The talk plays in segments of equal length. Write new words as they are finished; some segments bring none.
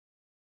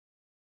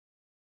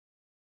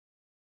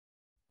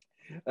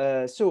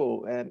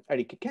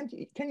Eric,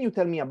 can you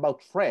tell me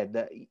about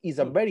Fred? He's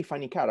a very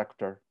funny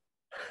character.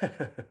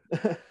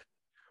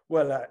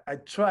 Well, I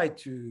try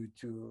to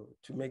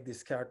make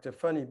this character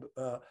funny.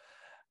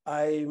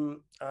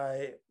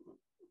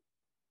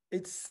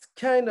 It's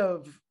kind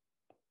of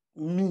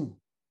me,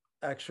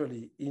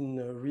 actually, in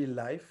real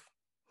life.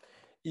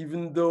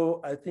 Even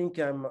though I think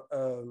I'm,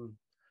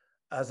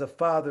 as a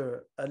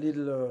father, a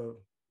little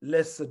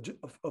less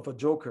of a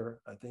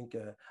joker. I think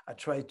I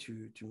try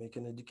to make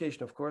an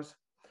education, of course.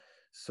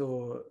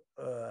 So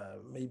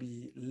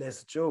maybe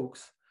less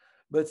jokes,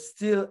 but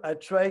still I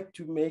try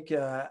to make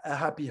a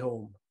happy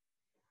home.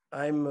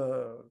 I'm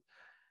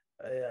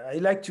I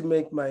like to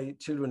make my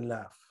children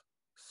laugh.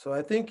 So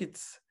I think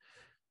it's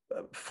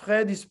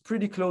Fred is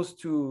pretty close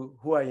to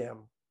who I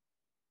am.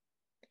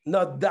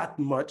 Not that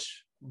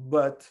much,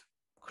 but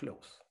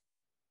close.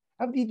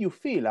 How did you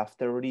feel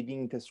after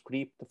reading the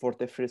script for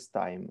the first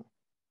time?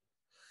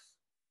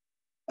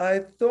 I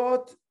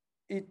thought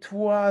it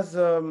was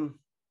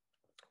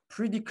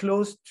pretty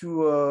close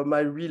to my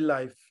real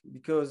life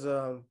because,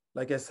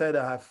 like I said,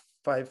 I have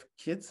 5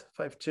 kids,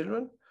 5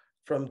 children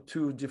from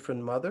 2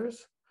 different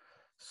mothers.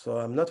 So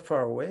I'm not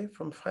far away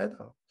from Fred.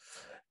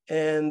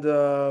 And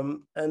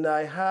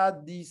I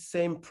had these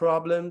same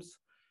problems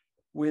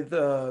with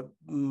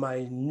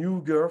my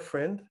new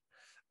girlfriend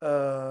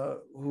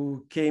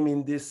who came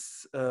in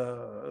this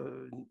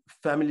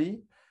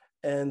family,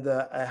 and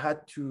I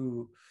had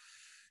to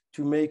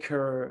make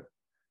her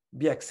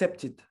be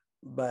accepted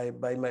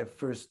by my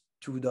first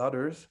 2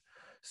 daughters.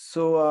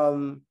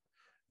 So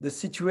the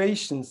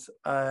situations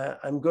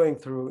I'm going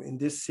through in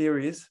this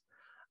series,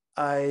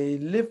 I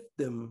lived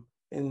them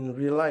in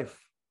real life.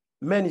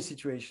 Many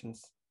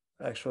situations,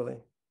 actually.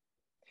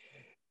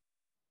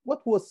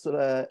 What was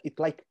it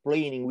like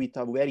playing with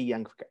a very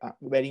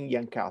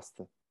young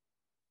cast?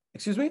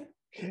 Excuse me?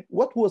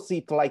 What was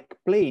it like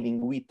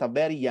playing with a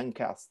very young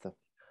cast?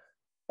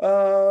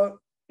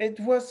 It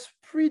was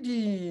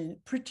pretty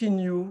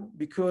new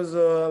because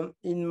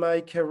in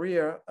my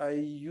career I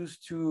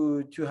used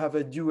to have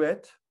a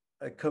duet,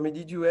 a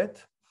comedy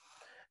duet,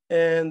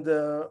 and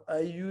I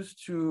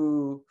used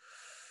to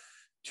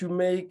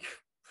make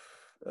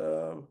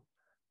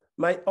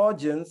my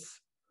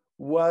audience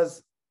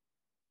was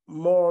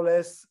more or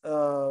less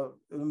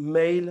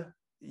male,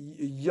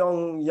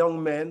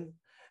 young men,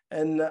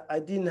 and I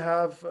didn't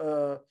have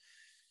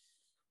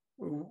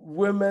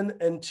women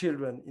and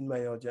children in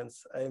my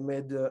audience. I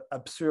made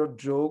absurd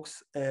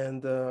jokes,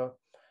 and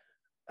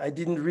I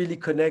didn't really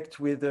connect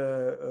with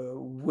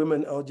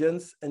women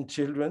audience and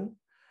children.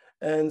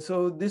 And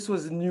so this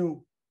was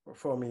new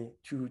for me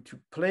to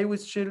play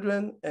with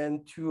children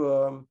and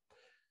to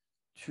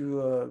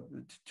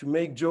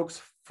make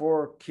jokes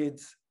for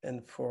kids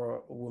and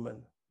for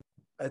women.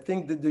 I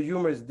think that the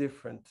humor is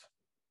different.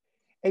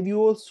 Have you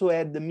also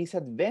had the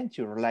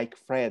misadventure like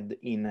Fred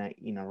in a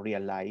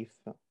real life?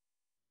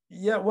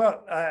 Yeah,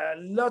 well,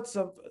 lots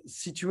of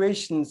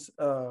situations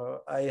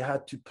I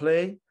had to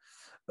play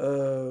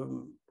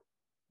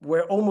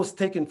were almost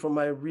taken from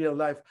my real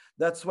life.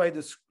 That's why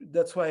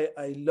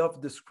I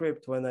loved the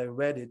script when I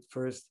read it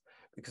first,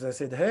 because I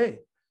said, "Hey,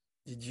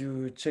 did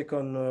you check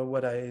on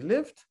what I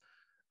lived?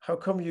 How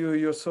come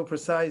you're so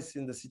precise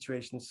in the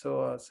situation?"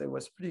 So it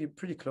was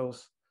pretty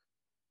close,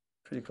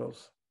 pretty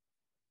close.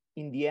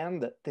 In the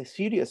end, the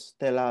series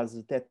tell us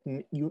that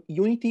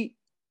unity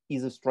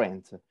is a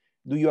strength.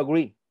 Do you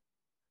agree?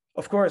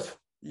 Of course,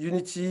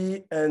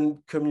 unity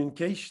and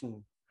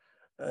communication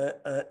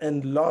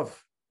and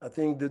love. I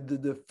think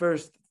the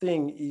first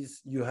thing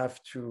is you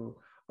have to,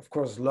 of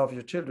course, love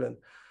your children.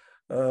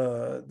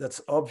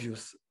 That's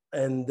obvious.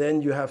 And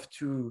then you have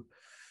to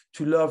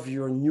love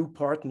your new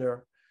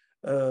partner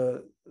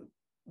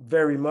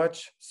very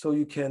much, so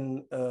you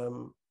can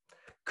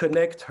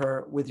connect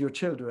her with your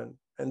children.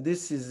 And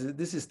this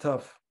is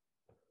tough.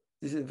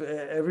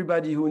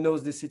 Everybody who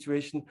knows this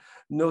situation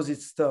knows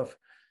it's tough.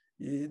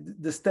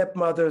 The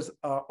stepmothers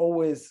are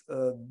always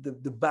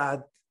the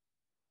bad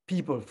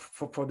people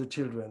for the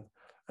children.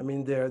 I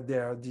mean, they're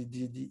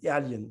the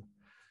alien.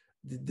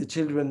 The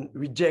children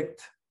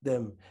reject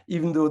them,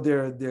 even though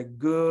they're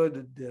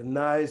good, they're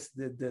nice,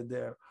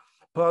 they're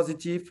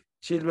positive.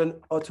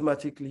 Children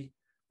automatically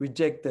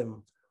reject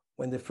them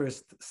when they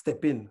first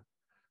step in.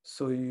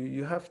 So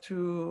you have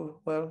to,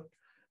 well,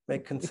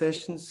 make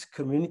concessions,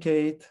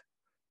 communicate,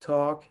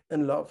 talk,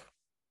 and love.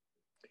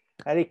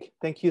 Eric,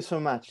 thank you so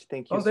much.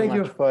 Thank you so Thank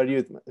much you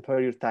for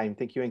your time.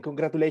 Thank you, and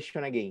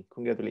congratulations again.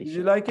 Congratulations. Did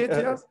you like it?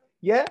 Yeah.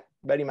 Yeah,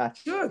 very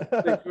much. Good.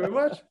 Thank you very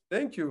much.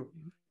 Thank you.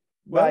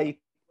 Bye.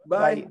 Well,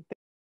 bye. Bye.